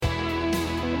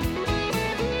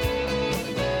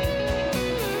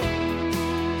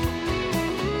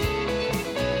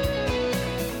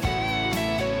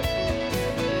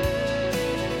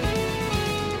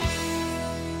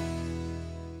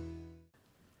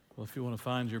Well, if you want to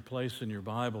find your place in your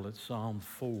Bible, it's Psalm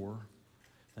 4.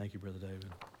 Thank you, Brother David.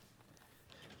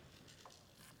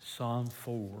 Psalm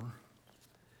 4.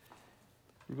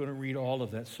 We're going to read all of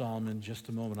that psalm in just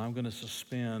a moment. I'm going to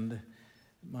suspend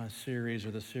my series or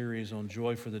the series on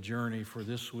Joy for the Journey for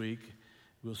this week.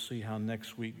 We'll see how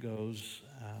next week goes.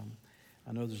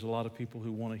 I know there's a lot of people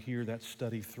who want to hear that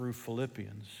study through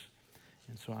Philippians.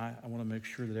 And so I want to make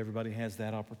sure that everybody has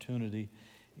that opportunity,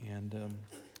 and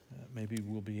maybe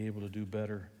we'll be able to do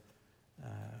better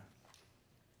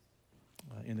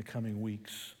in the coming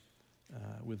weeks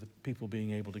with the people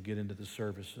being able to get into the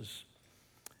services.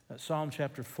 Psalm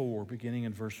chapter 4, beginning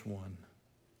in verse 1.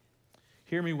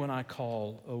 Hear me when I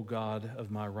call, O God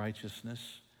of my righteousness.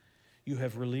 You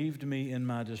have relieved me in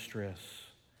my distress.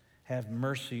 Have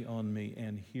mercy on me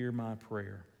and hear my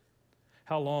prayer.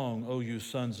 How long, O you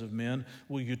sons of men,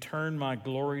 will you turn my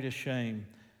glory to shame?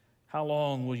 How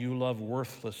long will you love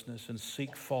worthlessness and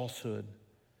seek falsehood?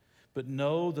 But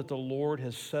know that the Lord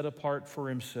has set apart for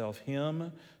himself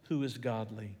him who is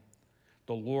godly.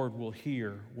 The Lord will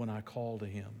hear when I call to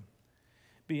him.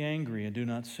 Be angry and do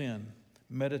not sin.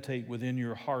 Meditate within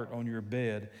your heart on your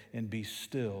bed and be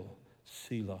still.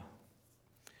 Selah.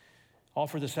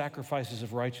 Offer the sacrifices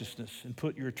of righteousness and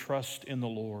put your trust in the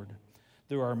Lord.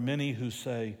 There are many who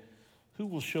say, who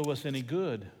will show us any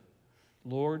good?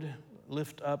 Lord,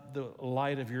 lift up the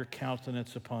light of your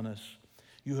countenance upon us.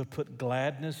 You have put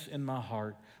gladness in my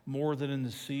heart more than in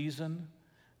the season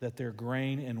that their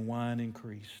grain and wine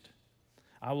increased.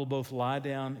 I will both lie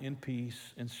down in peace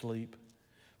and sleep.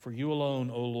 For you alone,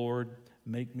 O Lord,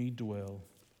 make me dwell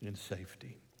in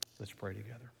safety. Let's pray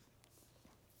together.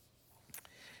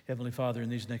 Heavenly Father, in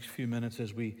these next few minutes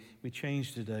as we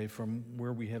change today from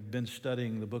where we have been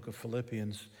studying the book of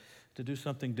Philippians to do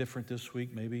something different this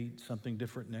week, maybe something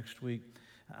different next week,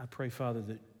 I pray, Father,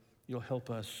 that you'll help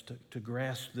us to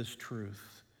grasp this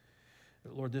truth.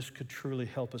 Lord, this could truly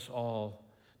help us all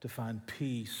to find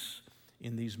peace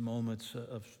in these moments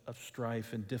of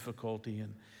strife and difficulty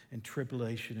and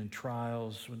tribulation and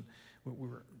trials when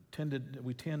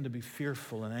we tend to be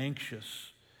fearful and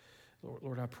anxious.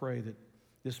 Lord, I pray that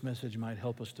this message might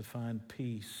help us to find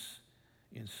peace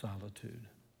in solitude.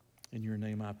 In your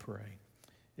name I pray.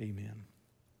 Amen.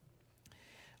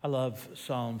 I love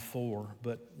Psalm 4,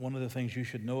 but one of the things you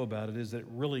should know about it is that it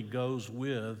really goes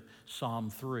with Psalm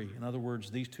 3. In other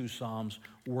words, these two Psalms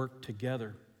work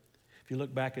together. If you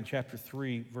look back in chapter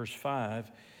 3, verse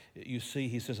 5, you see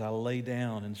he says, I lay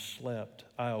down and slept.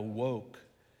 I awoke,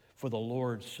 for the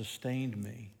Lord sustained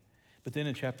me. But then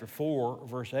in chapter 4,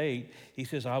 verse 8, he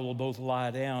says, I will both lie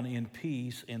down in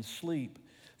peace and sleep.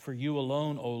 For you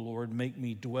alone, O Lord, make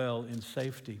me dwell in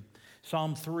safety.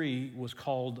 Psalm 3 was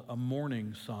called a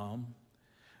morning psalm.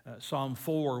 Psalm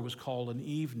 4 was called an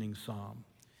evening psalm.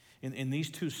 In these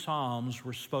two psalms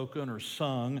were spoken or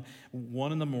sung,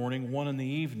 one in the morning, one in the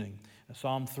evening.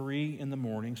 Psalm 3 in the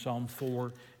morning, Psalm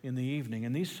 4 in the evening.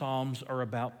 And these psalms are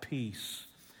about peace.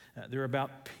 They're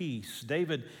about peace.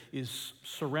 David is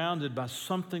surrounded by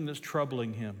something that's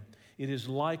troubling him. It is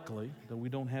likely, though we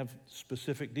don't have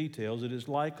specific details, it is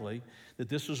likely that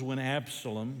this was when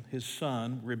Absalom, his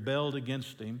son, rebelled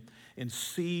against him and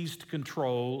seized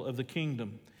control of the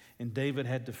kingdom. And David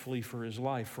had to flee for his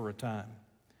life for a time.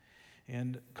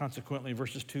 And consequently,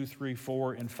 verses 2, 3,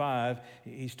 4, and 5,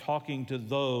 he's talking to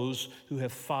those who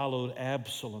have followed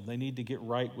Absalom. They need to get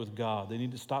right with God. They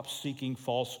need to stop seeking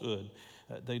falsehood.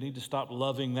 They need to stop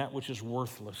loving that which is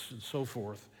worthless and so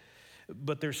forth.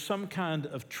 But there's some kind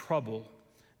of trouble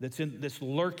that's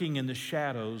lurking in the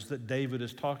shadows that David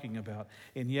is talking about.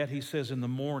 And yet he says, in the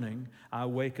morning, I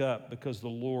wake up because the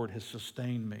Lord has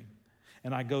sustained me.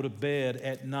 And I go to bed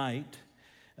at night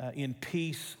in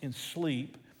peace and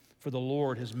sleep, for the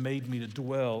Lord has made me to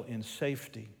dwell in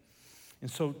safety.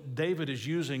 And so David is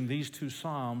using these two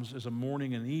psalms as a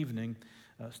morning and evening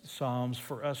psalms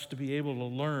for us to be able to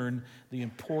learn the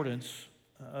importance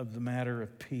of the matter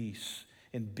of peace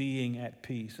and being at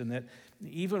peace. And that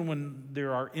even when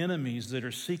there are enemies that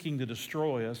are seeking to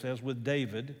destroy us, as with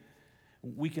David,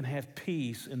 we can have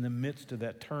peace in the midst of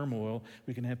that turmoil.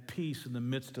 We can have peace in the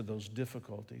midst of those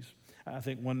difficulties. I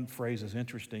think one phrase is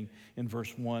interesting in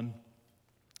verse 1.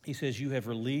 He says, you have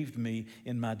relieved me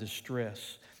in my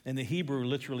distress. And the Hebrew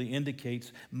literally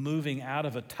indicates moving out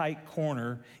of a tight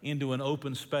corner into an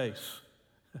open space.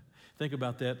 Think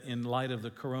about that in light of the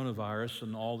coronavirus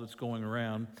and all that's going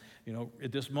around. You know,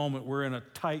 at this moment, we're in a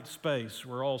tight space.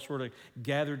 We're all sort of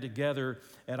gathered together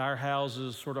at our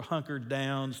houses, sort of hunkered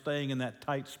down, staying in that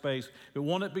tight space. But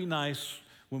won't it be nice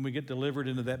when we get delivered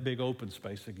into that big open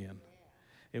space again?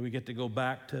 And we get to go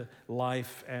back to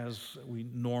life as we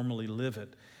normally live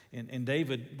it. And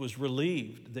David was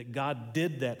relieved that God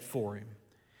did that for him.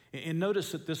 And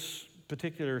notice that this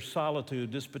particular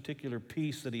solitude, this particular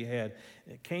peace that he had,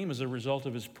 it came as a result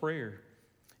of his prayer.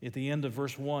 At the end of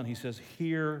verse 1, he says,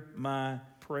 "Hear my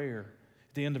prayer."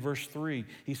 At the end of verse 3,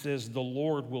 he says, "The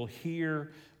Lord will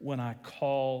hear when I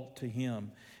call to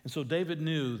him." And so David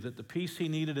knew that the peace he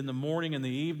needed in the morning and the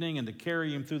evening and to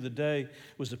carry him through the day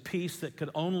was a peace that could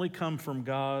only come from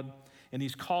God. And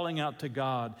he's calling out to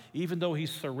God. Even though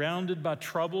he's surrounded by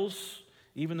troubles,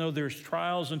 even though there's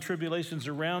trials and tribulations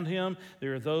around him,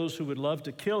 there are those who would love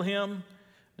to kill him.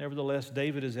 Nevertheless,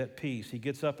 David is at peace. He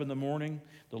gets up in the morning,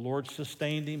 the Lord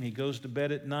sustained him. He goes to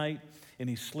bed at night, and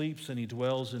he sleeps and he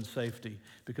dwells in safety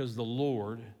because the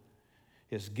Lord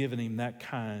has given him that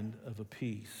kind of a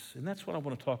peace. And that's what I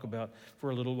want to talk about for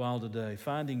a little while today,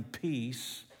 finding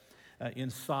peace in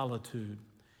solitude.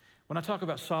 When I talk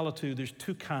about solitude, there's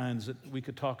two kinds that we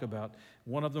could talk about.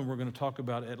 One of them we're going to talk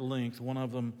about at length, one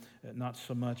of them not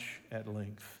so much at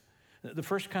length. The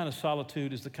first kind of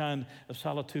solitude is the kind of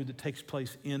solitude that takes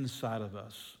place inside of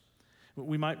us.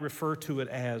 We might refer to it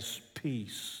as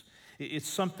peace. It's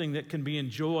something that can be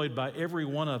enjoyed by every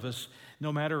one of us,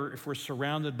 no matter if we're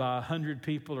surrounded by 100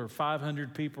 people or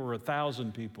 500 people or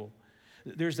 1,000 people.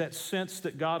 There's that sense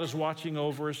that God is watching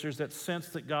over us. There's that sense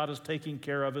that God is taking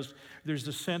care of us. There's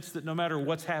the sense that no matter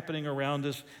what's happening around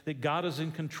us, that God is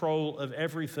in control of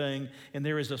everything, and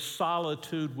there is a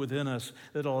solitude within us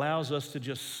that allows us to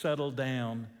just settle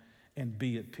down and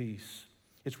be at peace.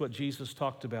 It's what Jesus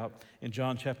talked about in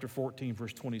John chapter 14,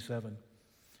 verse 27.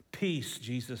 "Peace,"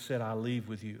 Jesus said, "I leave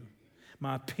with you.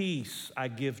 My peace I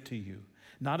give to you.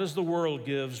 Not as the world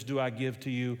gives do I give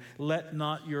to you. Let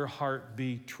not your heart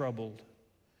be troubled,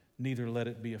 neither let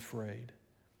it be afraid."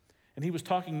 And he was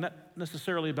talking not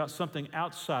necessarily about something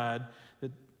outside,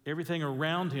 that everything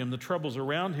around him, the troubles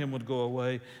around him would go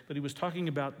away, but he was talking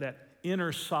about that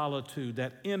inner solitude,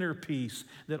 that inner peace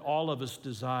that all of us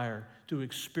desire to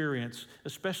experience,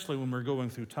 especially when we're going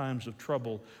through times of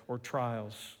trouble or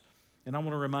trials. And I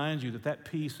want to remind you that that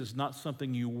peace is not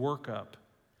something you work up.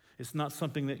 It's not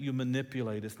something that you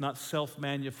manipulate. It's not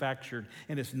self-manufactured,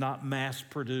 and it's not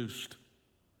mass-produced.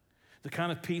 The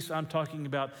kind of peace I'm talking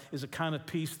about is a kind of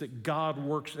peace that God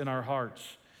works in our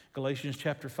hearts. Galatians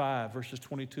chapter 5, verses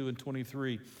 22 and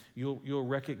 23. You'll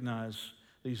recognize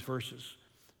these verses.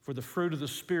 "For the fruit of the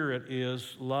Spirit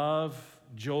is love,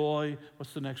 joy,"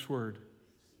 what's the next word?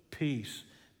 Peace.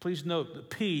 Please note that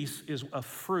peace is a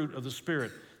fruit of the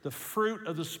Spirit. The fruit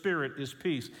of the Spirit is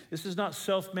peace. This is not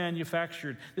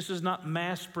self-manufactured. This is not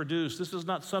mass-produced. This is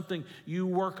not something you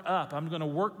work up. I'm going to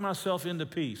work myself into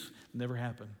peace. Never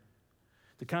happened.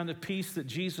 The kind of peace that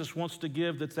Jesus wants to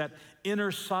give, that's that inner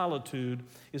solitude,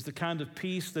 is the kind of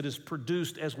peace that is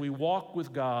produced as we walk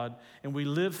with God and we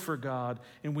live for God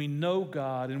and we know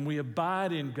God and we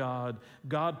abide in God.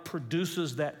 God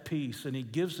produces that peace, and he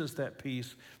gives us that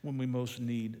peace when we most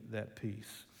need that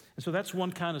peace. And so that's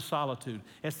one kind of solitude.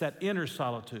 It's that inner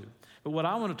solitude. But what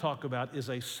I want to talk about is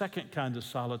a second kind of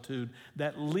solitude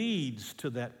that leads to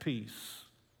that peace,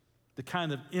 the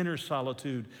kind of inner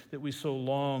solitude that we so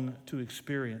long to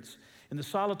experience. And the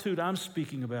solitude I'm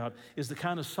speaking about is the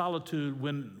kind of solitude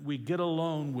when we get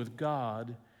alone with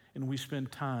God and we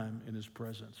spend time in his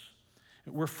presence.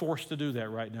 We're forced to do that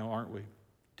right now, aren't we?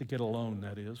 To get alone,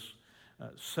 that is.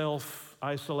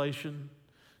 Self-isolation.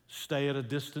 Stay at a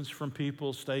distance from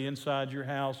people, stay inside your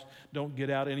house, don't get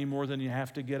out any more than you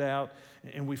have to get out.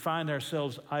 And we find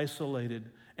ourselves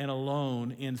isolated and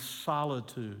alone in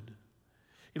solitude.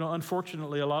 You know,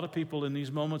 unfortunately, a lot of people in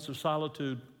these moments of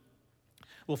solitude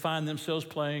will find themselves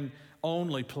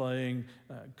only playing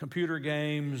computer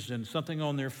games and something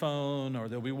on their phone, or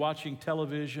they'll be watching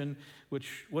television,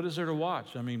 which, what is there to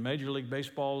watch? I mean, Major League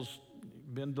Baseball's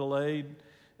been delayed,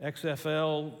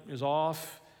 XFL is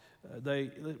off.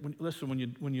 Listen,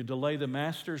 when you delay the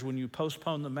Masters, when you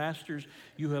postpone the Masters,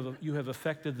 you have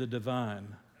affected the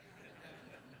divine.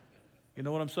 You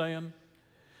know what I'm saying?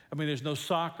 I mean, there's no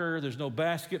soccer, there's no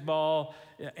basketball,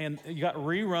 and you got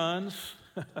reruns.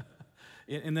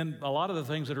 And then a lot of the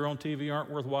things that are on TV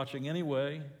aren't worth watching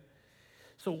anyway.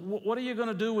 So what are you going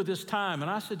to do with this time?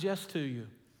 And I suggest to you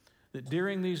that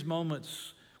during these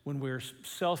moments when we're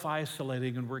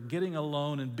self-isolating and we're getting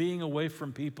alone and being away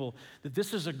from people, that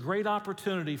this is a great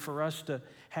opportunity for us to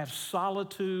have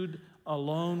solitude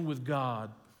alone with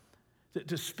God,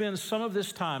 to spend some of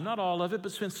this time, not all of it,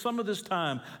 but spend some of this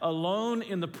time alone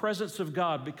in the presence of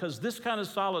God, because this kind of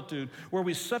solitude where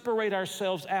we separate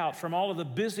ourselves out from all of the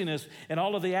busyness and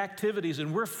all of the activities,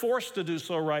 and we're forced to do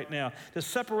so right now, to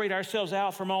separate ourselves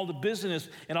out from all the busyness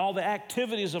and all the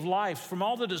activities of life, from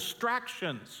all the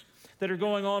distractions that are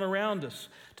going on around us,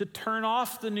 to turn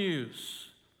off the news.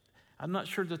 I'm not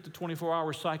sure that the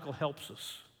 24-hour cycle helps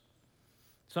us.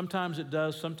 Sometimes it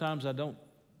does, sometimes I don't.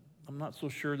 I'm not so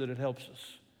sure that it helps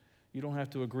us. You don't have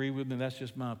to agree with me, that's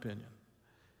just my opinion.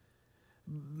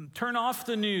 Turn off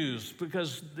the news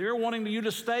because they're wanting you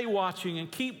to stay watching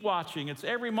and keep watching. It's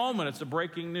every moment, it's a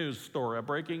breaking news story, a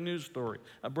breaking news story,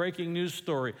 a breaking news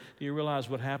story. Do you realize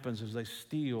what happens is they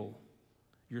steal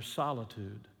your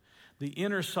solitude, the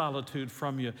inner solitude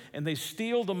from you, and they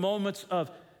steal the moments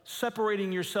of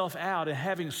separating yourself out and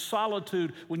having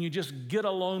solitude when you just get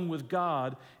alone with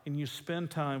God and you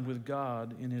spend time with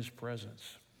God in His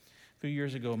presence. A few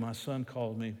years ago, my son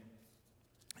called me.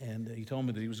 And he told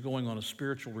me that he was going on a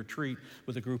spiritual retreat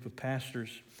with a group of pastors.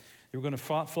 They were going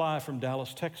to fly from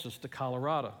Dallas, Texas to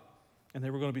Colorado. And they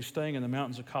were going to be staying in the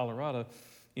mountains of Colorado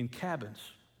in cabins.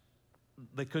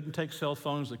 They couldn't take cell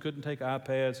phones. They couldn't take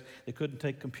iPads. They couldn't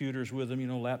take computers with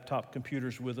them, laptop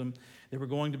computers with them. There were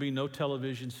going to be no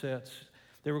television sets.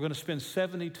 They were going to spend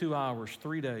 72 hours,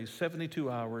 3 days,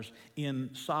 72 hours in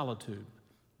solitude.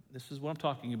 This is what I'm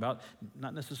talking about,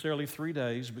 not necessarily 3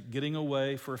 days, but getting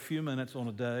away for a few minutes on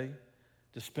a day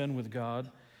to spend with God.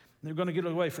 They were going to get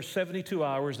away for 72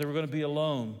 hours. They were going to be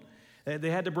alone. They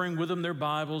had to bring with them their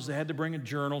Bibles. They had to bring a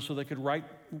journal so they could write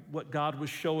what God was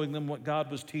showing them, what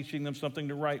God was teaching them, something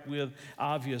to write with,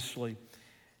 obviously.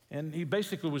 And he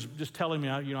basically was just telling me,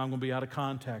 I'm going to be out of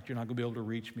contact. You're not going to be able to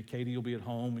reach me. Katie will be at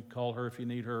home. You can call her if you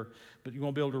need her. But you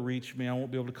won't be able to reach me. I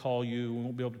won't be able to call you. We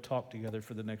won't be able to talk together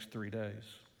for the next 3 days.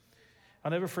 I'll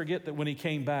never forget that when he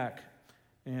came back,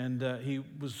 and he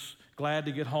was glad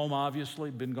to get home,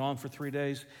 obviously, been gone for 3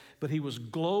 days, but he was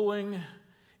glowing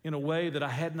in a way that I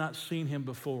had not seen him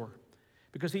before.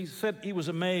 Because he said he was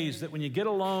amazed that when you get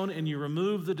alone and you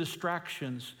remove the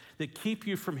distractions that keep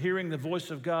you from hearing the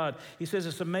voice of God, he says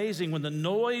it's amazing when the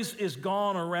noise is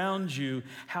gone around you,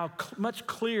 how much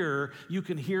clearer you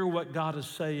can hear what God is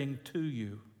saying to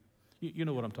you. You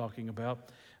know what I'm talking about.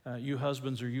 You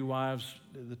husbands or you wives,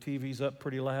 the TV's up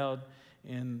pretty loud,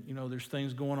 and there's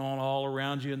things going on all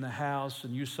around you in the house,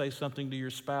 and you say something to your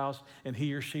spouse, and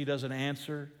he or she doesn't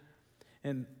answer.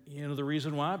 And the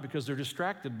reason why? Because they're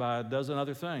distracted by a dozen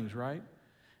other things, right?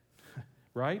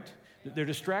 Right? They're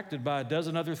distracted by a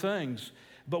dozen other things.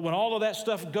 But when all of that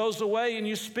stuff goes away and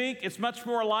you speak, it's much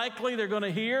more likely they're going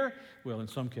to hear, well, in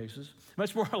some cases,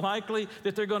 much more likely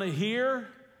that they're going to hear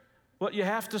what you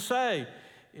have to say.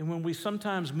 And when we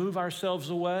sometimes move ourselves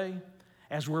away,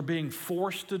 as we're being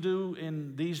forced to do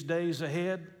in these days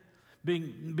ahead,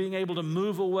 being able to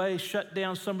move away, shut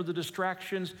down some of the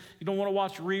distractions. You don't want to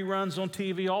watch reruns on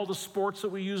TV. All the sports that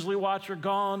we usually watch are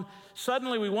gone.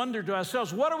 Suddenly we wonder to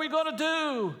ourselves, what are we going to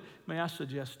do? May I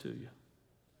suggest to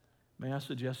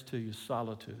you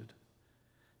solitude.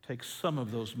 Take some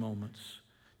of those moments.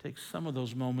 Take some of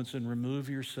those moments and remove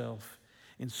yourself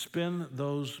and spend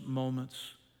those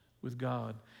moments with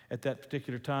God. At that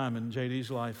particular time in JD's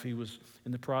life, he was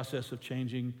in the process of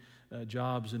changing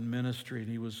jobs in ministry, and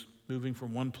he was moving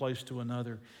from one place to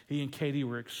another. He and Katie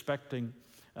were expecting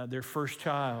their first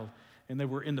child, and they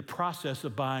were in the process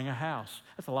of buying a house.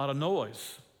 That's a lot of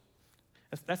noise.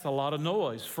 That's a lot of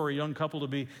noise for a young couple to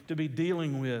be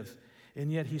dealing with.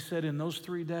 And yet he said, in those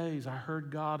 3 days, I heard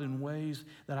God in ways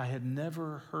that I had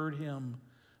never heard him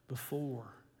before.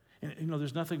 And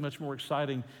there's nothing much more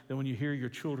exciting than when you hear your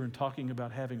children talking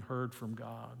about having heard from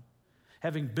God.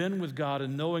 Having been with God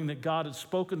and knowing that God had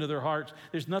spoken to their hearts,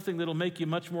 there's nothing that'll make you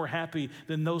much more happy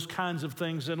than those kinds of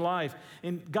things in life.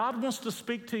 And God wants to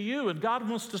speak to you, and God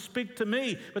wants to speak to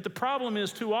me. But the problem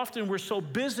is, too often we're so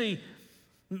busy,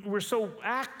 we're so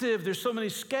active, there's so many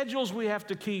schedules we have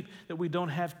to keep that we don't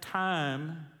have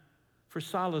time for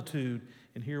solitude.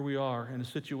 And here we are in a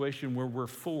situation where we're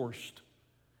forced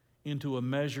into a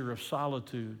measure of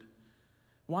solitude.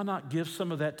 Why not give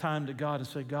some of that time to God and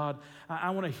say, God, I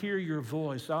want to hear your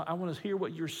voice. I want to hear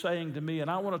what you're saying to me, and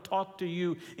I want to talk to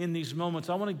you in these moments.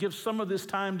 I want to give some of this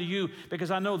time to you because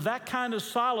I know that kind of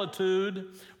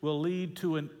solitude will lead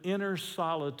to an inner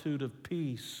solitude of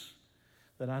peace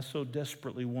that I so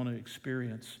desperately want to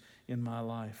experience in my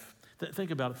life.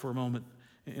 Think about it for a moment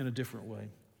in a different way.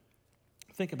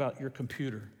 Think about your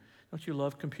computer. Don't you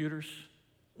love computers?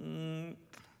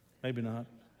 Maybe not.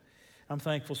 I'm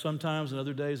thankful sometimes, and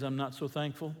other days I'm not so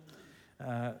thankful.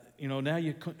 Now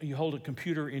you hold a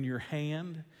computer in your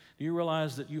hand. Do you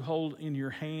realize that you hold in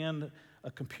your hand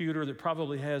a computer that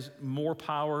probably has more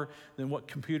power than what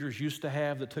computers used to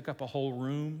have that took up a whole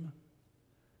room?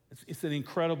 It's an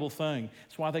incredible thing.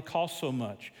 It's why they cost so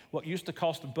much. What used to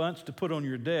cost a bunch to put on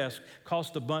your desk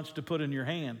cost a bunch to put in your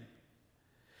hand.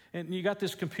 And you got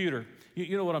this computer.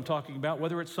 You know what I'm talking about,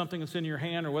 whether it's something that's in your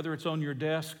hand or whether it's on your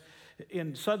desk,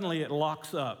 and suddenly it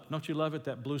locks up. Don't you love it,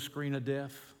 that blue screen of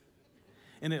death?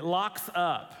 And it locks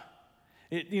up.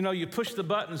 You push the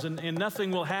buttons and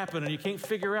nothing will happen, and you can't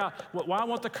figure out, why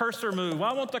won't the cursor move?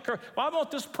 Why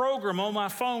won't this program on my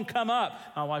phone come up?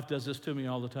 My wife does this to me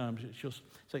all the time. She'll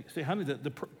say, honey,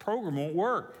 the program won't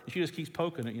work. And she just keeps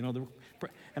poking it,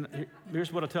 And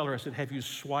here's what I tell her. I said, have you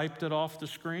swiped it off the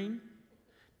screen?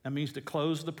 That means to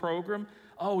close the program.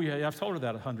 Oh, yeah, I've told her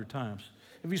that 100 times.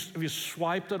 Have you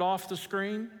swiped it off the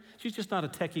screen? She's just not a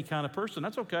techie kind of person.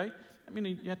 That's okay.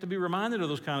 You have to be reminded of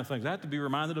those kind of things. I have to be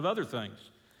reminded of other things.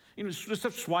 Just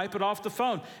have to swipe it off the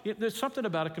phone. There's something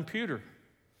about a computer.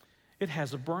 It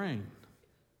has a brain.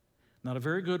 Not a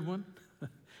very good one,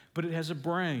 but it has a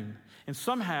brain. And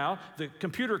somehow the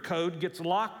computer code gets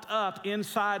locked up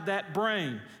inside that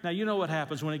brain. Now, you know what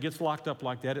happens when it gets locked up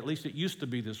like that. At least it used to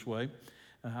be this way.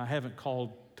 I haven't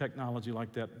called technology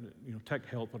like that, tech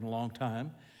help in a long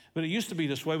time. But it used to be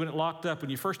this way when it locked up. When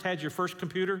you first had your first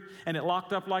computer and it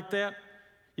locked up like that,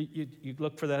 you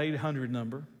look for that 800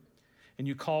 number, and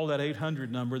you call that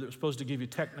 800 number that was supposed to give you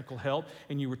technical help,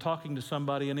 and you were talking to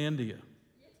somebody in India,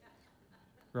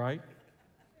 right?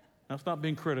 That's not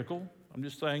being critical. I'm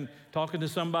just saying, talking to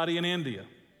somebody in India.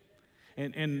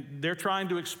 And they're trying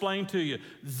to explain to you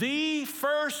the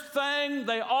first thing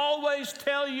they always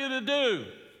tell you to do.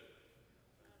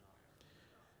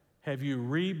 Have you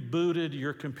rebooted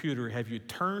your computer? Have you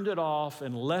turned it off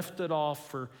and left it off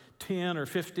for 10 or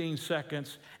 15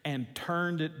 seconds and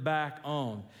turned it back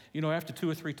on? After 2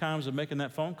 or 3 times of making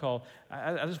that phone call,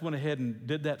 I just went ahead and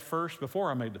did that first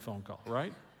before I made the phone call,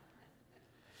 right?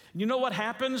 You know what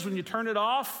happens when you turn it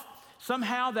off?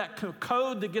 Somehow that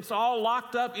code that gets all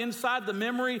locked up inside the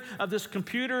memory of this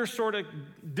computer sort of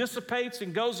dissipates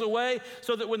and goes away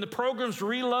so that when the programs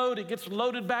reload, it gets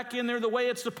loaded back in there the way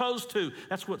it's supposed to.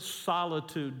 That's what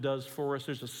solitude does for us.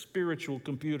 There's a spiritual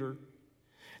computer.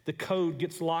 The code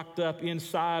gets locked up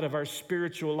inside of our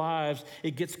spiritual lives.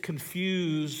 It gets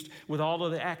confused with all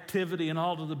of the activity and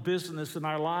all of the business in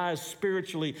our lives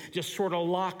spiritually, just sort of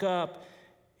lock up,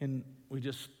 and we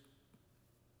just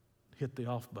hit the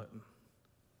off button.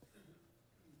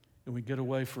 And we get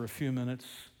away for a few minutes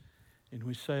and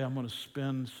we say, I'm going to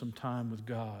spend some time with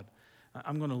God.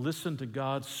 I'm going to listen to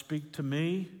God speak to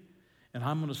me, and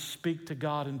I'm going to speak to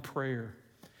God in prayer.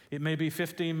 It may be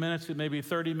 15 minutes, it may be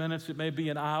 30 minutes, it may be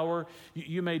an hour.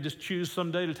 You may just choose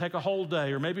someday to take a whole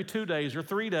day, or maybe 2 days or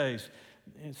 3 days,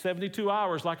 72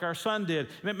 hours like our son did.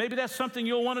 Maybe that's something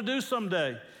you'll want to do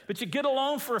someday. But you get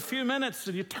alone for a few minutes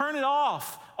and you turn it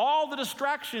off. All the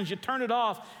distractions, you turn it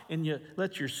off, and you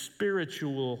let your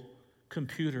spiritual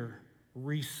computer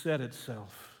reset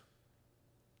itself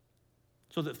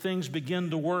so that things begin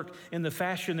to work in the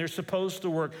fashion they're supposed to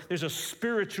work. There's a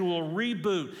spiritual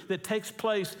reboot that takes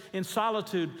place in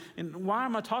solitude. And why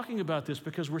am I talking about this?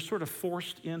 Because we're sort of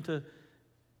forced into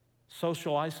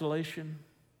social isolation.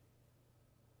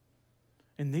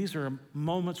 And these are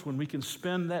moments when we can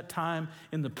spend that time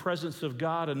in the presence of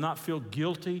God and not feel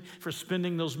guilty for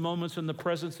spending those moments in the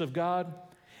presence of God,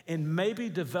 and maybe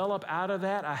develop out of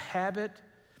that a habit,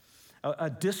 a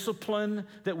discipline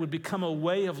that would become a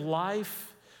way of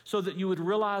life, so that you would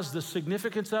realize the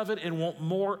significance of it and want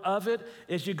more of it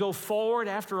as you go forward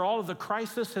after all of the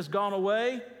crisis has gone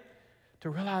away, to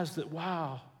realize that,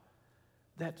 wow,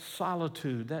 that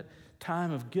solitude, that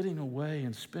time of getting away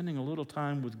and spending a little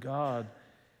time with God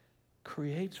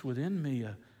creates within me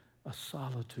a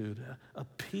solitude, a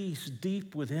peace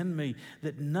deep within me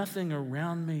that nothing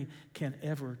around me can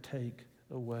ever take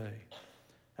away.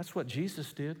 That's what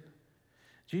Jesus did.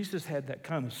 Jesus had that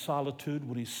kind of solitude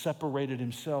when he separated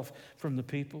himself from the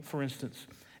people. For instance,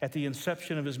 at the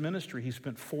inception of his ministry, he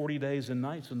spent 40 days and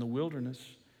nights in the wilderness,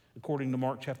 according to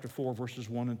Mark chapter 4, verses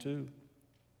 1 and 2.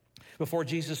 Before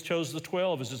Jesus chose the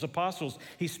 12 as his apostles,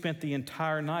 he spent the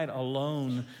entire night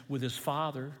alone with his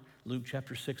Father, Luke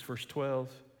chapter 6, verse 12.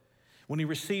 When he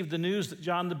received the news that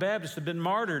John the Baptist had been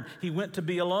martyred, he went to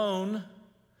be alone,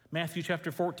 Matthew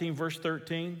chapter 14, verse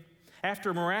 13.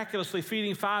 After miraculously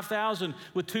feeding 5,000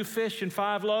 with 2 fish and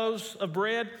 5 loaves of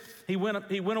bread, he went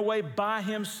away by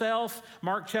himself,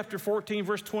 Mark chapter 14,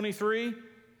 verse 23.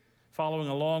 Following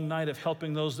a long night of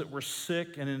helping those that were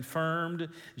sick and infirmed,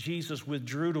 Jesus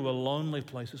withdrew to a lonely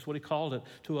place. That's what he called it,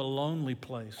 to a lonely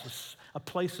place, a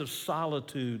place of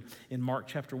solitude in Mark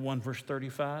chapter 1, verse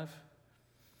 35.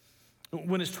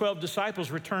 When his 12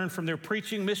 disciples returned from their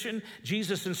preaching mission,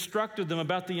 Jesus instructed them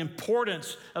about the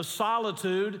importance of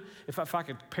solitude. If I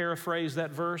could paraphrase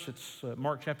that verse, it's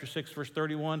Mark chapter 6, verse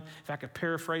 31. If I could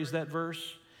paraphrase that verse,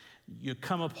 you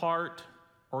come apart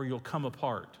or you'll come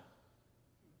apart.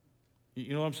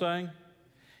 You know what I'm saying?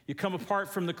 You come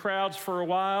apart from the crowds for a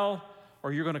while,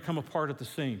 or you're going to come apart at the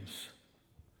seams.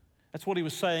 That's what he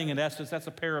was saying in essence. That's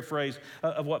a paraphrase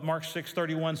of what Mark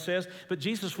 6:31 says. But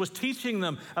Jesus was teaching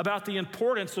them about the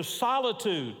importance of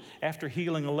solitude after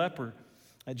healing a leper.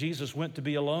 Jesus went to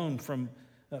be alone from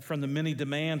the many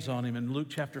demands on him. In Luke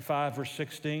chapter 5, verse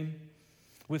 16,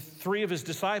 with 3 of his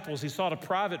disciples, he sought a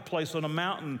private place on a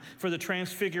mountain for the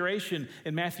transfiguration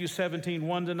in Matthew 17,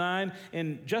 1-9.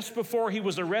 And just before he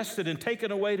was arrested and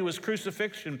taken away to his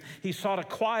crucifixion, he sought a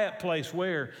quiet place.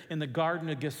 Where? In the Garden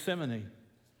of Gethsemane.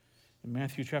 In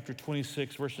Matthew chapter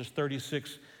 26, verses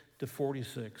 36 to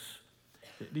 46.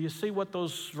 Do you see what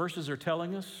those verses are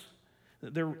telling us?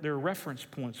 They're reference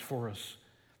points for us.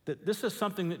 That this is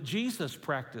something that Jesus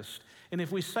practiced. And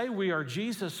if we say we are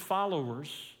Jesus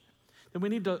followers, then we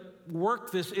need to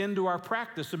work this into our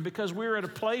practice. And because we're at a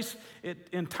place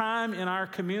in time in our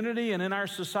community and in our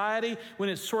society when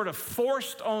it's sort of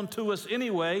forced onto us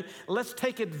anyway, let's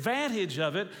take advantage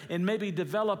of it and maybe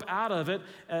develop out of it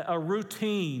a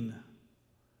routine,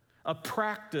 a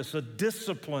practice, a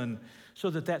discipline, so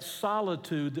that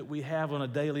solitude that we have on a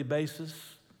daily basis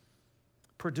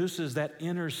produces that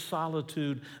inner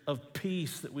solitude of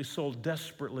peace that we so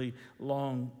desperately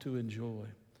long to enjoy.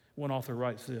 One author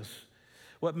writes this: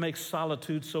 what makes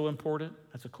solitude so important?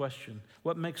 That's a question.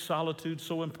 What makes solitude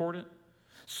so important?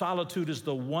 Solitude is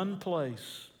the one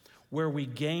place where we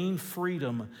gain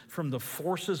freedom from the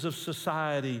forces of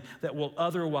society that will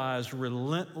otherwise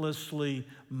relentlessly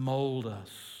mold us.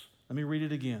 Let me read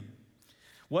it again.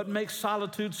 What makes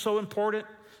solitude so important?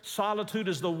 Solitude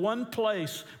is the one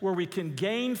place where we can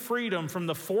gain freedom from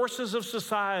the forces of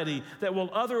society that will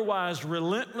otherwise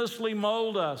relentlessly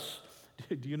mold us.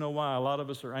 Do you know why a lot of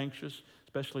us are anxious,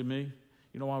 especially me?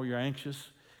 You know why we're anxious?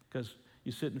 Because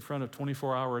you sit in front of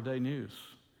 24-hour-a-day news.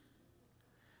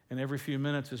 And every few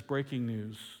minutes it's breaking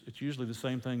news. It's usually the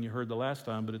same thing you heard the last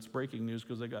time, but it's breaking news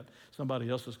because they got somebody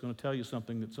else that's going to tell you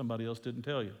something that somebody else didn't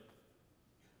tell you.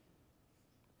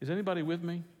 Is anybody with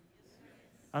me?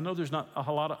 I know there's not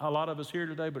a lot of us here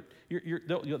today, but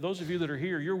those of you that are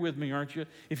here, you're with me, aren't you?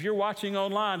 If you're watching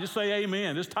online, just say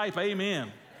amen. Just type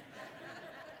amen.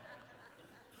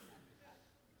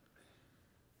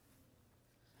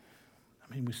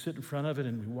 I mean, we sit in front of it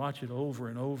and we watch it over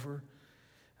and over.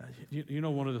 You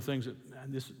know, one of the things that,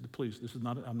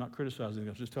 I'm not criticizing,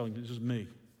 I'm just telling you, this is me.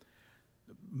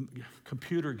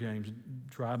 Computer games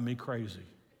drive me crazy.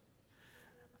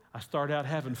 I start out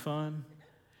having fun,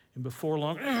 and before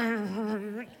long,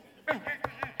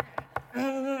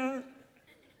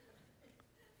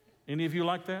 any of you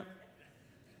like that?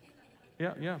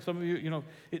 Yeah, some of you,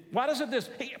 why does it this?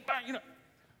 Hey,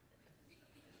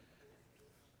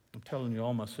 I'm telling you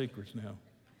all my secrets now.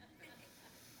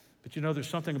 But there's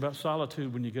something about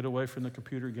solitude when you get away from the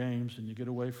computer games and you get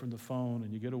away from the phone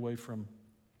and you get away from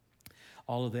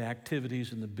all of the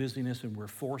activities and the busyness, and we're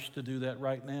forced to do that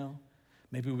right now.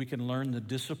 Maybe we can learn the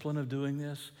discipline of doing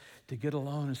this, to get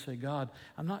alone and say, God,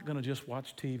 I'm not going to just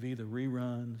watch TV, the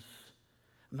reruns.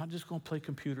 I'm not just going to play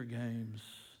computer games.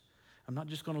 I'm not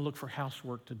just going to look for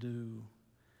housework to do.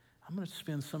 I'm going to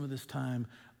spend some of this time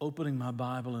opening my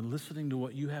Bible and listening to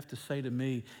what you have to say to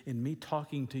me, and me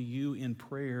talking to you in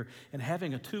prayer and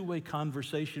having a two-way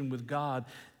conversation with God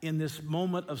in this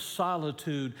moment of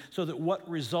solitude, so that what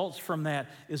results from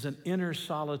that is an inner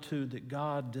solitude that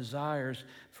God desires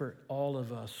for all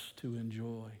of us to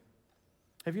enjoy.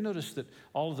 Have you noticed that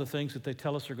all of the things that they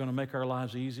tell us are going to make our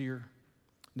lives easier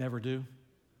never do?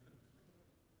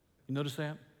 You notice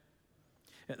that?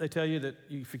 They tell you that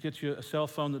if you get you a cell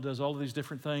phone that does all of these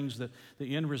different things, that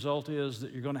the end result is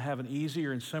that you're going to have an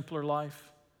easier and simpler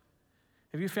life.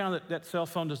 Have you found that cell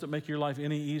phone doesn't make your life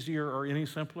any easier or any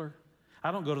simpler?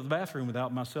 I don't go to the bathroom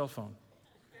without my cell phone.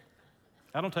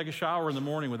 I don't take a shower in the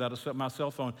morning without my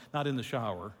cell phone, not in the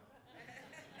shower,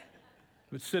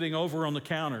 but sitting over on the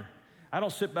counter. I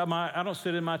don't sit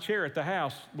in my chair at the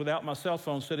house without my cell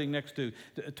phone sitting next to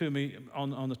me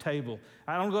on the table.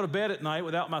 I don't go to bed at night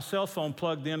without my cell phone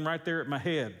plugged in right there at my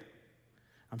head.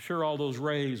 I'm sure all those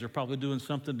rays are probably doing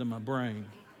something to my brain.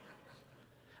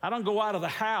 I don't go out of the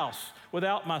house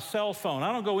without my cell phone.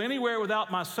 I don't go anywhere without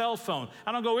my cell phone.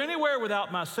 I don't go anywhere without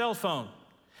my cell phone.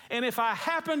 And if I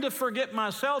happen to forget my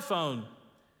cell phone,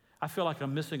 I feel like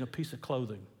I'm missing a piece of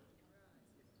clothing.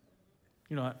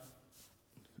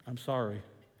 I'm sorry.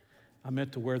 I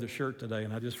meant to wear the shirt today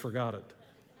and I just forgot it.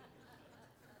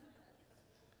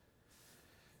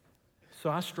 So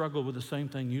I struggle with the same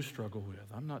thing you struggle with.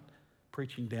 I'm not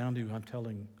preaching down to you, I'm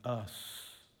telling us.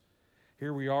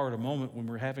 Here we are at a moment when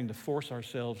we're having to force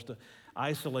ourselves to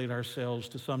isolate ourselves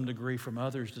to some degree from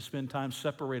others, to spend time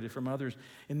separated from others,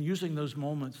 and using those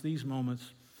moments, these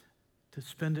moments, to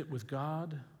spend it with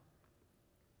God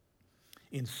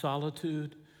in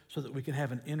solitude so that we can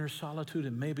have an inner solitude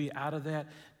and maybe out of that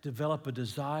develop a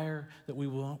desire that we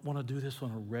will want to do this on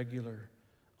a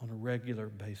regular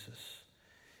basis.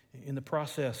 In the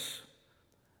process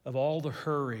of all the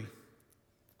hurry,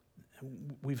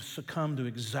 we've succumbed to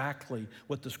exactly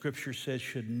what the Scripture says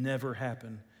should never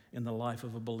happen in the life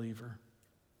of a believer.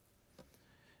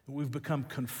 We've become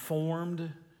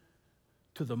conformed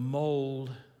to the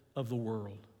mold of the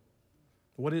world.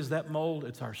 What is that mold?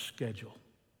 It's our schedule.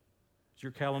 Does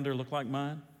your calendar look like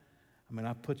mine? I mean,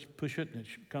 I push it and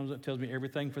it comes up, tells me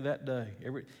everything for that day,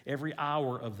 every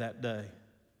hour of that day.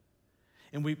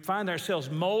 And we find ourselves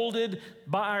molded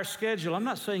by our schedule. I'm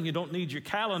not saying you don't need your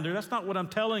calendar. That's not what I'm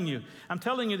telling you. I'm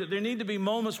telling you that there need to be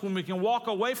moments when we can walk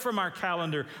away from our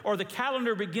calendar or the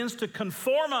calendar begins to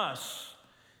conform us.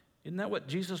 Isn't that what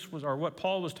Jesus was, or what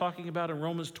Paul was talking about in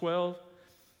Romans 12?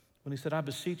 When he said, I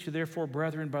beseech you therefore,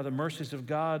 brethren, by the mercies of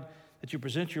God, that you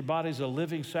present your bodies a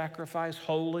living sacrifice,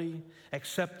 holy,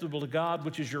 acceptable to God,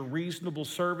 which is your reasonable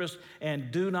service,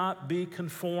 and do not be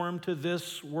conformed to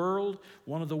this world.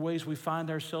 One of the ways we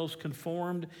find ourselves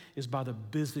conformed is by the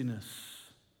busyness.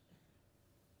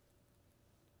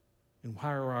 And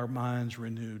how are our minds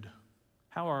renewed?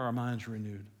 How are our minds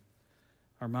renewed?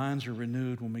 Our minds are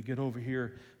renewed when we get over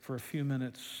here for a few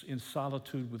minutes in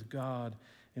solitude with God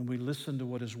and we listen to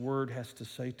what His Word has to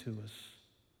say to us.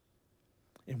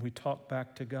 And we talk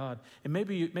back to God. And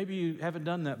maybe you haven't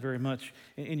done that very much,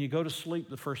 and you go to sleep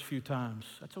the first few times.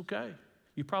 That's okay.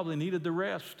 You probably needed the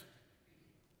rest.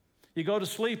 You go to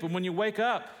sleep, and when you wake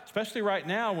up, especially right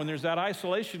now when there's that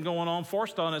isolation going on,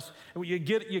 forced on us, you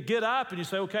get up and you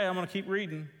say, okay, I'm going to keep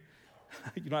reading.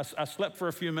 I slept for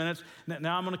a few minutes.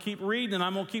 Now I'm going to keep reading, and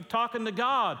I'm going to keep talking to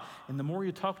God. And the more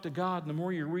you talk to God, and the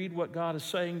more you read what God is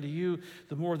saying to you,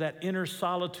 the more that inner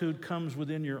solitude comes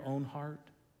within your own heart.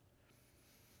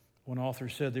 One author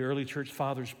said the early church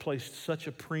fathers placed such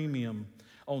a premium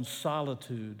on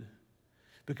solitude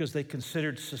because they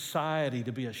considered society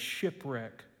to be a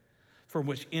shipwreck from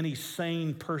which any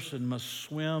sane person must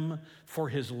swim for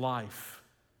his life.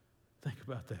 Think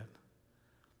about that.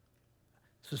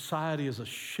 Society is a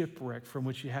shipwreck from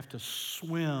which you have to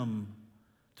swim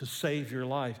to save your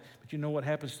life. But you know what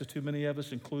happens to too many of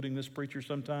us, including this preacher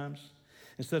sometimes?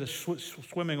 Instead of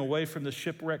swimming away from the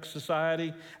shipwrecked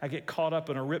society, I get caught up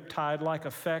in a riptide-like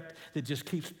effect that just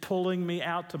keeps pulling me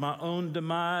out to my own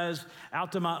demise,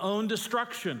 out to my own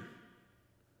destruction.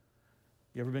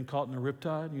 You ever been caught in a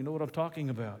riptide? You know what I'm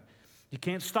talking about. You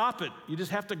can't stop it. You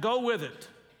just have to go with it.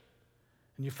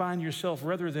 And you find yourself,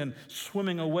 rather than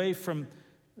swimming away from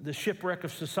the shipwreck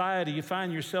of society, you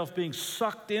find yourself being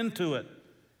sucked into it,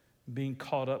 being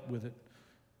caught up with it.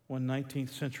 One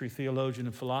 19th century theologian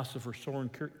and philosopher, Soren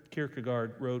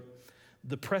Kierkegaard, wrote,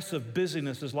 "The press of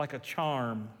busyness is like a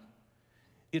charm.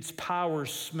 Its power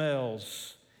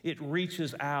smells. It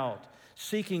reaches out,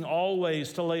 seeking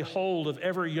always to lay hold of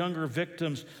ever younger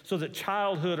victims so that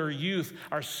childhood or youth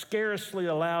are scarcely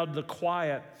allowed the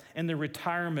quiet and the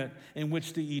retirement in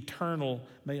which the eternal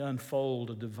may unfold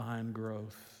a divine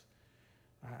growth."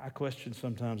 I question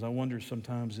sometimes, I wonder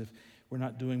sometimes if we're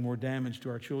not doing more damage to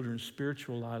our children's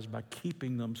spiritual lives by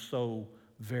keeping them so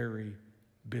very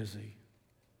busy.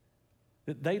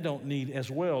 That they don't need as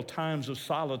well times of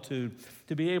solitude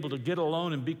to be able to get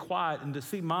alone and be quiet and to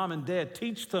see mom and dad.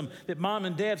 Teach them that mom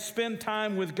and dad spend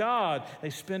time with God. They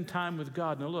spend time with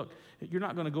God. Now look, you're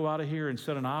not going to go out of here and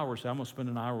set an hour and say, I'm going to spend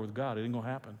an hour with God. It ain't going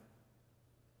to happen.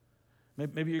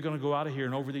 Maybe you're going to go out of here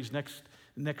and over these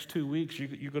next 2 weeks,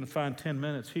 you're going to find 10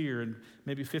 minutes here and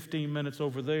maybe 15 minutes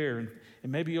over there,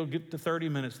 and maybe you'll get to 30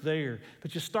 minutes there.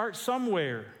 But you start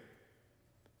somewhere.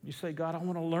 You say, God, I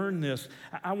want to learn this.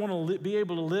 I want to be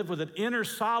able to live with an inner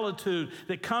solitude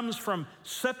that comes from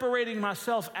separating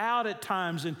myself out at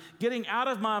times and getting out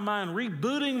of my mind,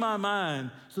 rebooting my mind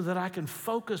so that I can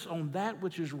focus on that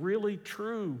which is really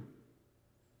true.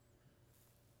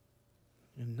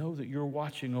 And know that you're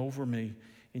watching over me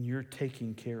and you're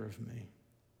taking care of me.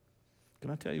 Can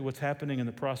I tell you what's happening in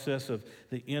the process of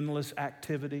the endless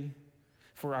activity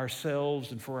for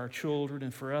ourselves and for our children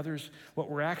and for others?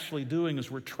 What we're actually doing is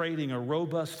we're trading a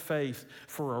robust faith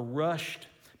for a rushed,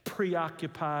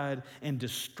 preoccupied, and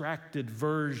distracted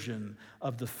version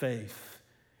of the faith.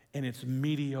 And it's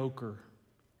mediocre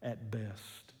at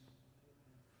best.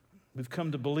 We've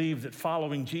come to believe that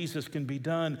following Jesus can be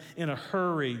done in a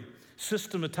hurry,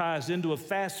 systematized into a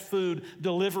fast food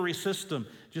delivery system.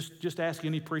 Just ask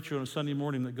any preacher on a Sunday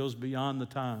morning that goes beyond the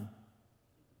time.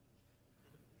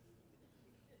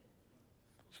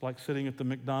 It's like sitting at the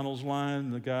McDonald's line,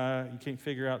 and the guy, you can't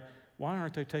figure out, why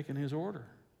aren't they taking his order?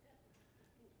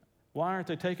 Why aren't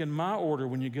they taking my order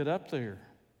when you get up there?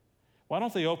 Why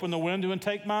don't they open the window and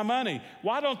take my money?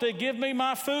 Why don't they give me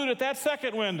my food at that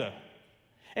second window?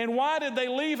 And why did they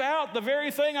leave out the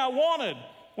very thing I wanted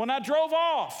when I drove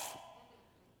off?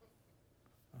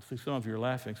 I see some of you are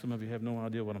laughing. Some of you have no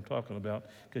idea what I'm talking about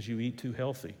because you eat too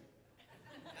healthy.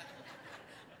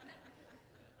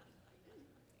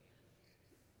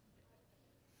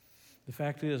 The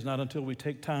fact is, not until we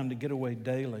take time to get away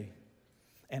daily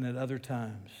and at other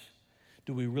times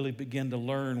do we really begin to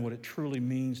learn what it truly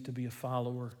means to be a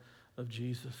follower of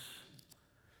Jesus.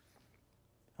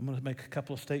 I'm going to make a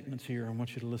couple of statements here. I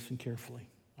want you to listen carefully.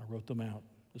 I wrote them out.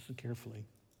 Listen carefully.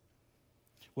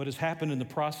 What has happened in the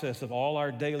process of all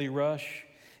our daily rush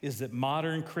is that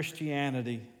modern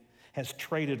Christianity has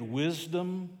traded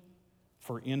wisdom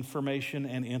for information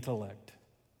and intellect.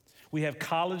 We have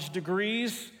college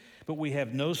degrees, but we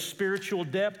have no spiritual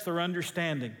depth or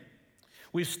understanding.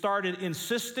 We've started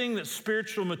insisting that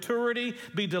spiritual maturity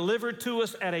be delivered to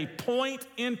us at a point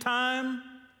in time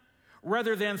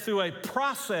rather than through a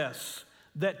process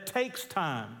that takes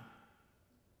time.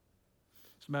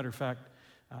 As a matter of fact,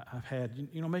 I've had,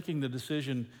 making the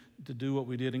decision to do what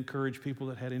we did, encourage people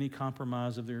that had any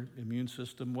compromise of their immune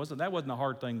system, wasn't a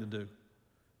hard thing to do.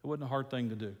 It wasn't a hard thing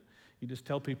to do. You just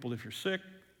tell people if you're sick,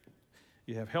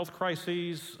 you have health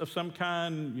crises of some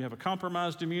kind, you have a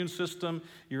compromised immune system,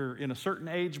 you're in a certain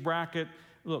age bracket,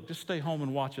 look, just stay home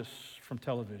and watch us from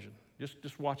television.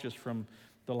 Just watch us from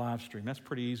the live stream. That's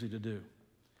pretty easy to do.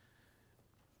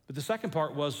 But the second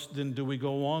part was, then do we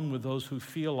go on with those who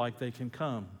feel like they can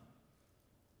come?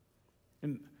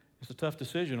 And it's a tough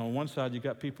decision. On one side, you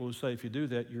got people who say, if you do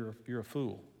that, you're a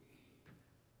fool.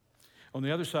 On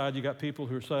the other side, you got people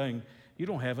who are saying, you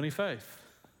don't have any faith.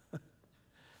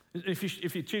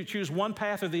 If you choose one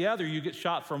path or the other, you get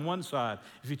shot from one side.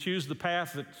 If you choose the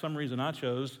path that some reason I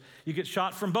chose, you get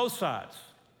shot from both sides.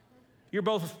 You're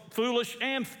both foolish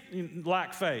and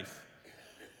lack faith.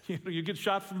 You get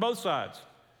shot from both sides.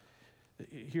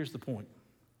 Here's the point.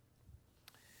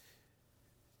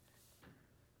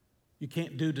 You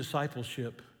can't do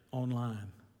discipleship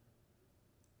online.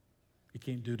 You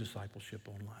can't do discipleship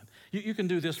online. You can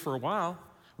do this for a while.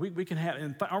 We can have,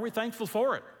 and are we thankful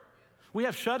for it? We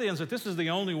have shut-ins that this is the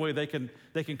only way they can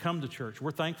come to church.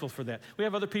 We're thankful for that. We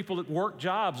have other people that work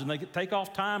jobs and they take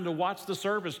off time to watch the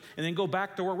service and then go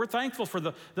back to work. We're thankful for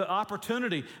the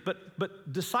opportunity.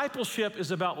 But discipleship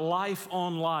is about life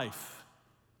on life.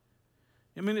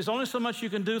 I mean, there's only so much you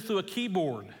can do through a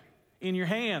keyboard in your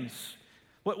hands.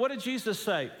 What did Jesus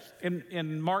say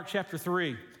in Mark chapter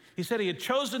 3? He said he had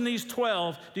chosen these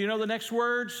 12. Do you know the next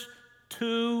words?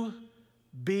 To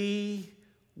be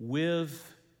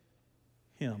with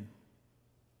Him.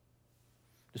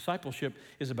 Discipleship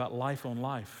is about life on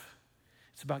life.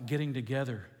 It's about getting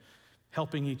together,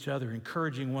 helping each other,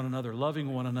 encouraging one another,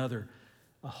 loving one another.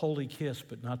 A holy kiss,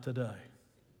 but not today.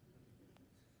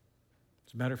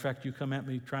 As a matter of fact, you come at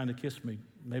me trying to kiss me,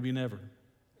 maybe never.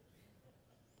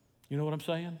 You know what I'm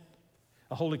saying?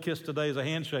 A holy kiss today is a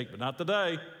handshake, but not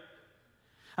today.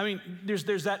 I mean,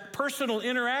 there's that personal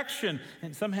interaction,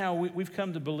 and somehow we've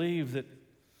come to believe that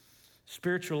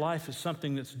spiritual life is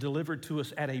something that's delivered to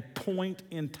us at a point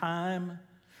in time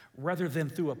rather than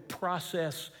through a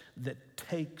process that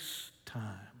takes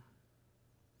time.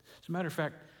 As a matter of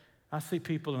fact, I see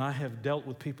people, and I have dealt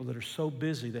with people that are so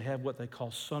busy they have what they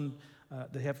call sunset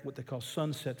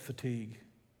fatigue.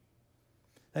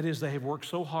 That is, they have worked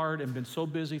so hard and been so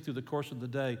busy through the course of the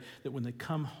day that when they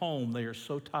come home, they are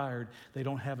so tired, they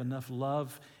don't have enough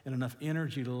love and enough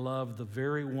energy to love the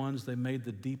very ones they made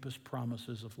the deepest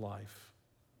promises of life.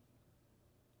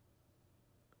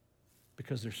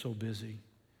 Because they're so busy.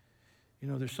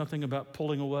 There's something about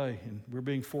pulling away, and we're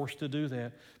being forced to do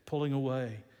that, pulling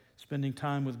away, spending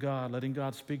time with God, letting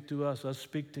God speak to us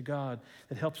speak to God.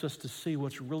 It helps us to see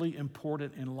what's really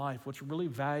important in life, what's really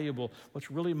valuable,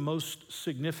 what's really most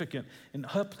significant, and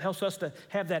helps us to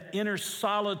have that inner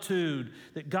solitude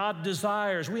that God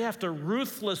desires. We have to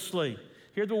ruthlessly,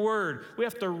 hear the word, we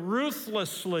have to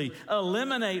ruthlessly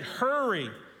eliminate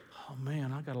hurry. Oh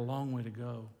man, I got a long way to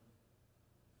go.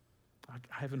 I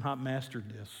haven't not mastered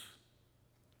this.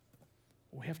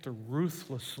 We have to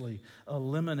ruthlessly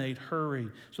eliminate hurry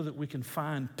so that we can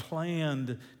find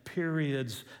planned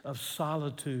periods of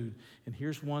solitude. And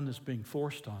here's one that's being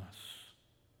forced on us.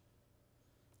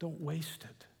 Don't waste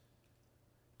it.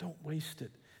 Don't waste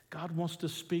it. God wants to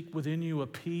speak within you a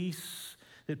peace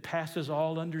that passes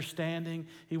all understanding.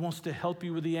 He wants to help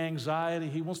you with the anxiety.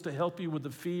 He wants to help you with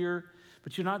the fear.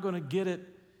 But you're not going to get it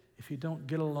if you don't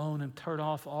get alone and turn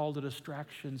off all the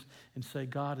distractions and say,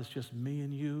 God, it's just me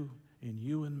and you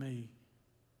and me,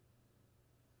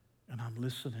 and I'm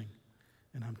listening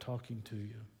and I'm talking to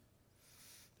you.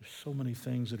 There's so many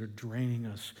things that are draining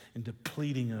us and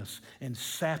depleting us and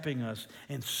sapping us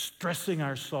and stressing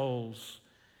our souls,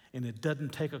 and it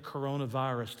doesn't take a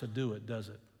coronavirus to do it, does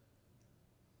it?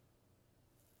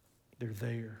 They're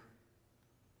there.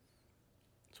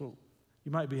 So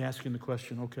you might be asking the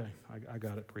question, okay, I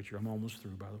got it, preacher. I'm almost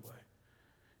through, by the way.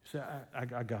 You say,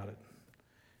 I got it.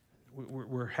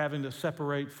 We're having to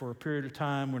separate for a period of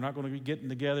time. We're not going to be getting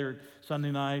together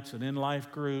Sunday nights and in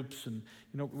life groups. And,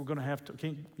 we're going to have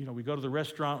to, we go to the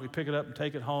restaurant, we pick it up and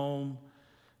take it home.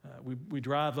 We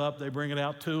drive up, they bring it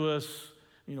out to us.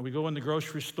 We go in the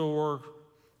grocery store.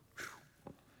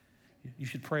 You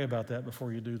should pray about that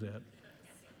before you do that.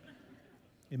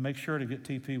 And make sure to get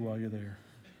TP while you're there.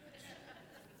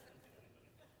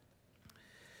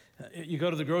 You go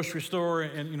to the grocery store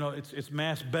and, it's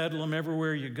mass bedlam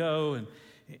everywhere you go. And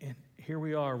here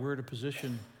we are. We're at a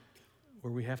position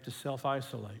where we have to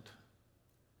self-isolate.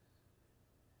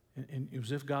 And it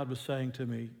was as if God was saying to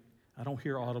me, I don't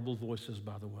hear audible voices,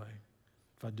 by the way.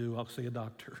 If I do, I'll see a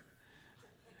doctor.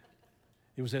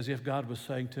 It was as if God was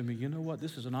saying to me, you know what?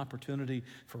 This is an opportunity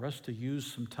for us to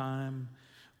use some time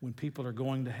when people are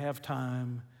going to have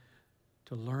time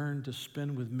to learn to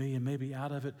spend with me, and maybe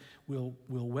out of it we'll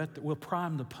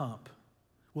prime the pump.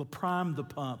 We'll prime the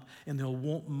pump, and they'll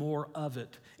want more of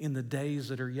it in the days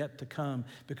that are yet to come,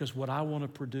 because what I want to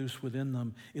produce within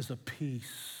them is a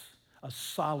peace, a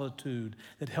solitude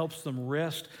that helps them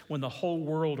rest when the whole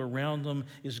world around them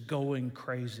is going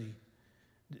crazy.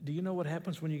 Do you know what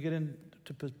happens when you get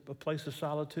into a place of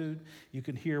solitude? You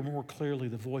can hear more clearly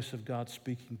the voice of God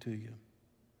speaking to you.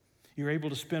 You're able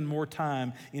to spend more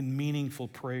time in meaningful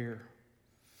prayer.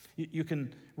 You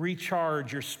can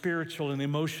recharge your spiritual and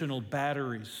emotional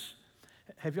batteries.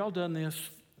 Have y'all done this?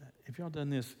 Have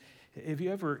you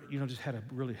ever, just had a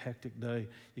really hectic day?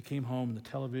 You came home and the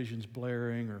television's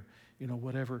blaring or,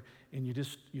 whatever, and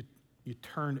you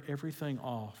turn everything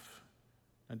off.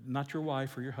 And not your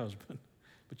wife or your husband,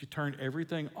 but you turn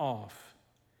everything off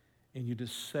and you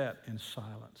just sit in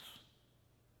silence.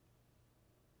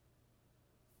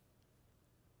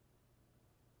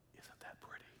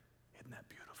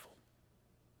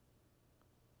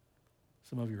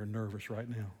 Some of you are nervous right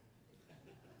now.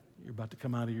 You're about to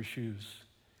come out of your shoes.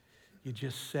 You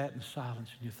just sat in silence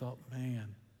and you thought,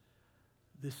 man,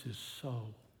 this is so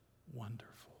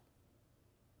wonderful.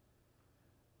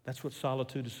 That's what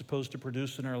solitude is supposed to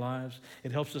produce in our lives.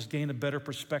 It helps us gain a better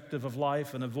perspective of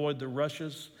life and avoid the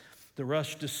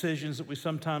rush decisions that we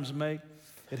sometimes make.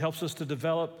 It helps us to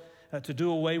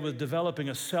do away with developing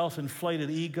a self-inflated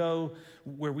ego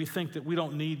where we think that we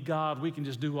don't need God. We can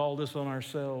just do all this on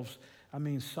ourselves.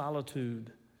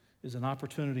 Solitude is an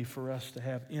opportunity for us to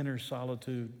have inner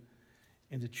solitude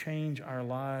and to change our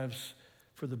lives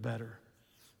for the better.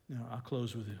 Now, I'll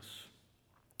close with this.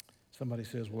 Somebody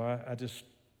says, well, I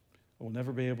will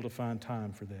never be able to find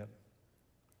time for that.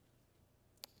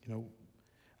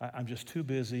 I'm just too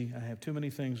busy. I have too many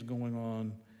things going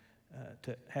on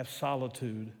to have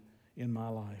solitude in my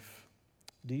life.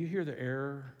 Do you hear the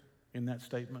error in that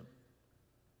statement?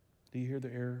 Do you hear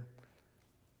the error?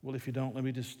 Well, if you don't,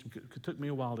 it took me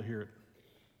a while to hear it.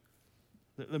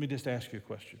 Let me just ask you a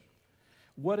question.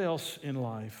 What else in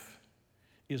life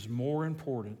is more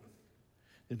important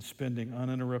than spending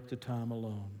uninterrupted time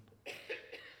alone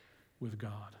with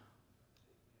God?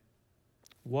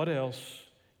 What else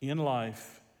in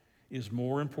life is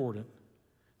more important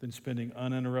than spending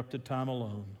uninterrupted time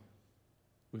alone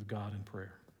with God in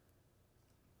prayer?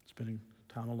 Spending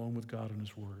time alone with God and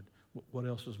His Word. What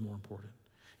else is more important?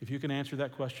 If you can answer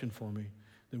that question for me,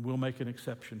 then we'll make an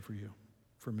exception for you,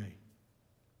 for me.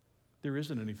 There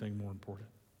isn't anything more important.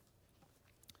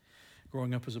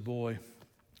 Growing up as a boy,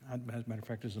 as a matter of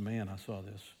fact, as a man, I saw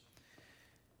this.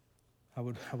 I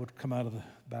would come out of the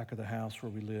back of the house where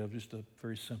we lived, just a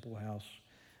very simple house,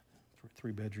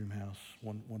 three-bedroom house,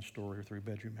 one story or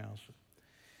three-bedroom house.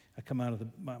 I'd come out of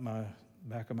my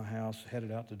back of my house,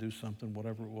 headed out to do something,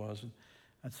 whatever it was, and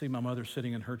I'd see my mother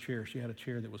sitting in her chair. She had a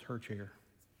chair that was her chair.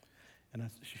 And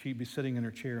she'd be sitting in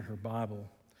her chair, and her Bible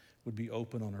would be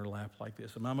open on her lap like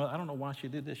this. And Mama, I don't know why she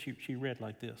did this. She read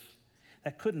like this.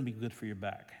 That couldn't be good for your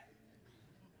back.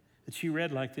 But she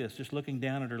read like this, just looking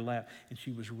down at her lap, and she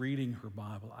was reading her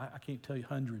Bible. I can't tell you,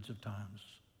 hundreds of times.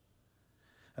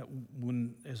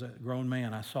 When, as a grown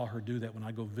man, I saw her do that. When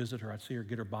I go visit her, I'd see her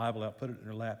get her Bible out, put it in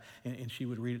her lap, and she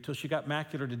would read it till she got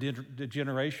macular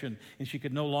degeneration, and she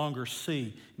could no longer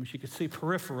see. I mean, she could see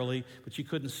peripherally, but she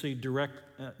couldn't see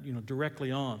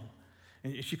directly on.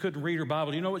 And she couldn't read her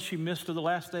Bible. You know what she missed to the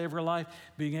last day of her life?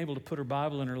 Being able to put her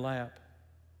Bible in her lap,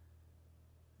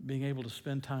 being able to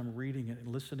spend time reading it and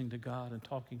listening to God and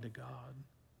talking to God.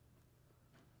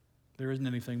 There isn't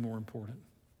anything more important.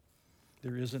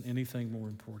 There isn't anything more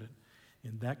important.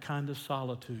 In that kind of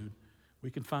solitude, we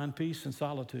can find peace in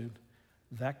solitude.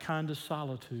 That kind of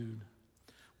solitude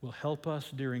will help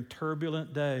us during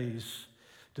turbulent days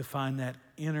to find that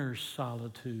inner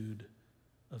solitude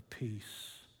of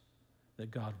peace that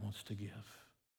God wants to give.